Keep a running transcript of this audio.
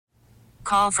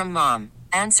call from mom.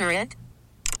 Answer it.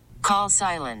 Call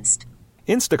silenced.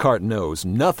 Instacart knows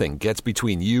nothing gets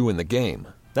between you and the game.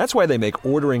 That's why they make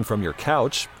ordering from your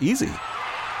couch easy.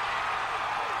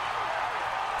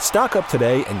 Stock up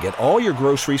today and get all your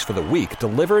groceries for the week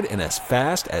delivered in as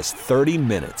fast as 30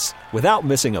 minutes without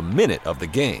missing a minute of the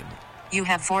game. You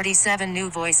have 47 new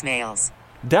voicemails.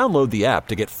 Download the app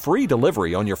to get free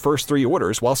delivery on your first 3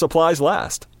 orders while supplies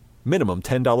last. Minimum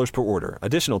 $10 per order.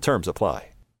 Additional terms apply.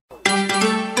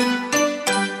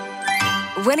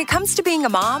 When it comes to being a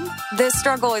mom, the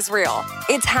struggle is real.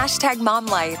 It's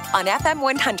 #MomLife on FM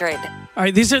 100. All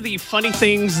right, these are the funny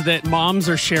things that moms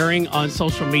are sharing on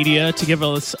social media to give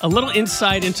us a little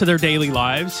insight into their daily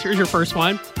lives. Here's your first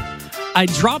one. I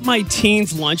dropped my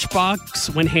teen's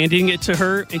lunchbox when handing it to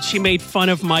her, and she made fun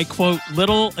of my, quote,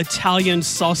 little Italian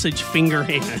sausage finger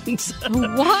hands.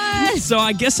 What? So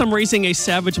I guess I'm raising a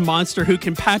savage monster who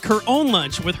can pack her own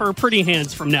lunch with her pretty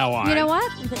hands from now on. You know what?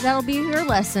 That'll be your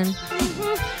lesson.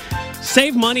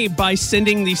 Save money by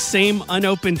sending the same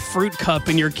unopened fruit cup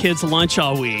in your kid's lunch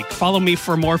all week. Follow me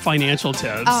for more financial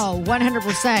tips. Oh,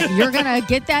 100%. You're going to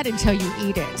get that until you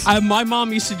eat it. My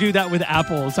mom used to do that with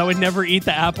apples. I would never eat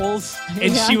the apples,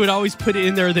 and Yeah. she would always put it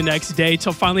in there the next day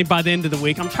till finally by the end of the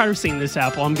week, I'm tired of seeing this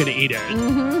apple. I'm going to eat it.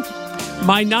 Mm-hmm.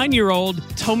 My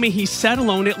 9-year-old told me he sat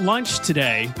alone at lunch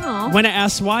today. Aww. When I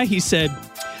asked why, he said,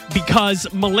 because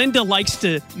Melinda likes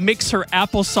to mix her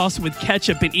applesauce with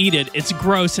ketchup and eat it. It's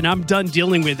gross, and I'm done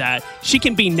dealing with that. She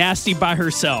can be nasty by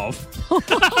herself.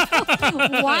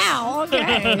 Wow,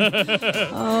 okay.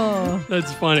 Oh.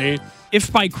 That's funny.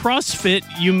 If by CrossFit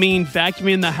you mean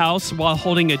vacuuming the house while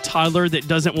holding a toddler that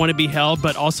doesn't want to be held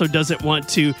but also doesn't want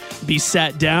to be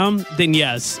sat down, then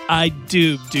yes, I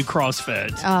do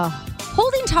CrossFit.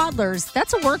 Holding toddlers,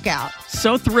 that's a workout.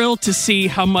 So thrilled to see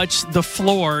how much the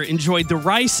floor enjoyed the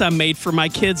rice I made for my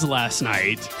kids last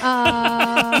night.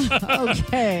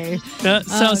 Okay.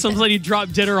 Sounds like you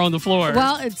dropped dinner on the floor.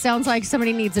 Well, it sounds like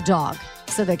somebody needs a dog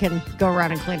so they can go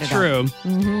around and clean it True. up.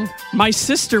 Mm-hmm. My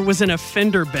sister was in a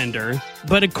fender bender,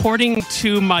 but according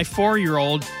to my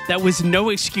 4-year-old, that was no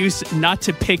excuse not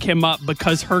to pick him up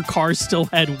because her car still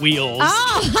had wheels.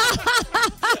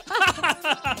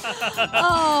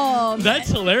 Oh, That's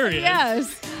hilarious.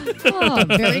 yes. Oh,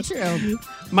 very true.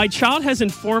 My child has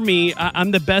informed me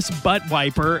I'm the best butt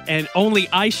wiper, and only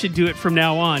I should do it from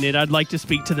now on, and I'd like to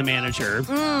speak to the manager.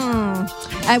 Yeah.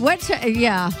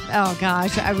 Oh,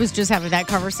 gosh. I was just having that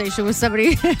conversation with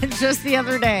somebody just the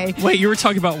other day. Wait, you were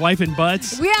talking about wiping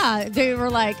butts? Yeah. They were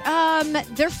like,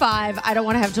 they're 5. I don't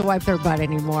want to have to wipe their butt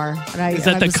anymore. And Is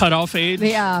that the cutoff age?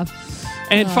 Yeah.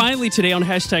 And finally today on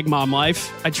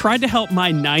 #MomLife, I tried to help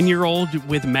my 9-year-old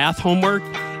with math homework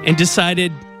and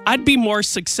decided I'd be more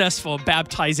successful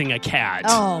baptizing a cat.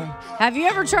 Oh, have you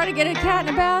ever tried to get a cat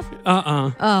in a bath?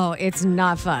 Oh, it's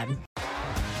not fun.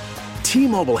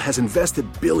 T-Mobile has invested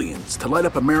billions to light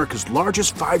up America's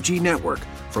largest 5G network,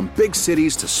 from big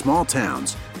cities to small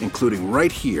towns, including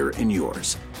right here in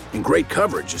yours. And great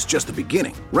coverage is just the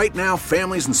beginning. Right now,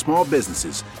 families and small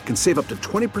businesses can save up to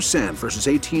 20% versus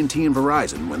AT&T and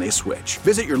Verizon when they switch.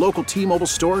 Visit your local T-Mobile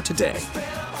store today.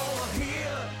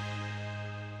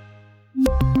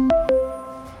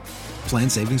 Plan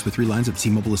savings with 3 lines of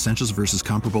T-Mobile Essentials versus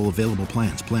comparable available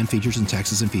plans. Plan features and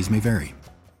taxes and fees may vary.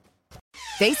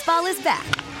 Baseball is back,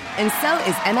 and so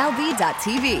is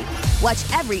MLB.tv. Watch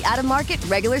every out-of-market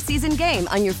regular season game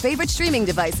on your favorite streaming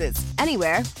devices,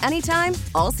 anywhere, anytime,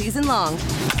 all season long.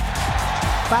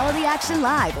 Follow the action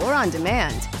live or on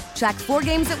demand. Track 4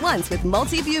 games at once with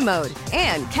multi-view mode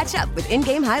and catch up with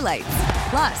in-game highlights.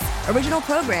 Plus, original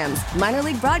programs, minor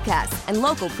league broadcasts, and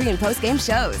local pre- and post-game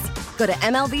shows. Go to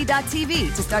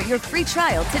MLB.tv to start your free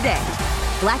trial today.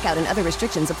 Blackout and other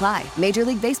restrictions apply. Major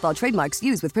League Baseball trademarks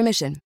used with permission.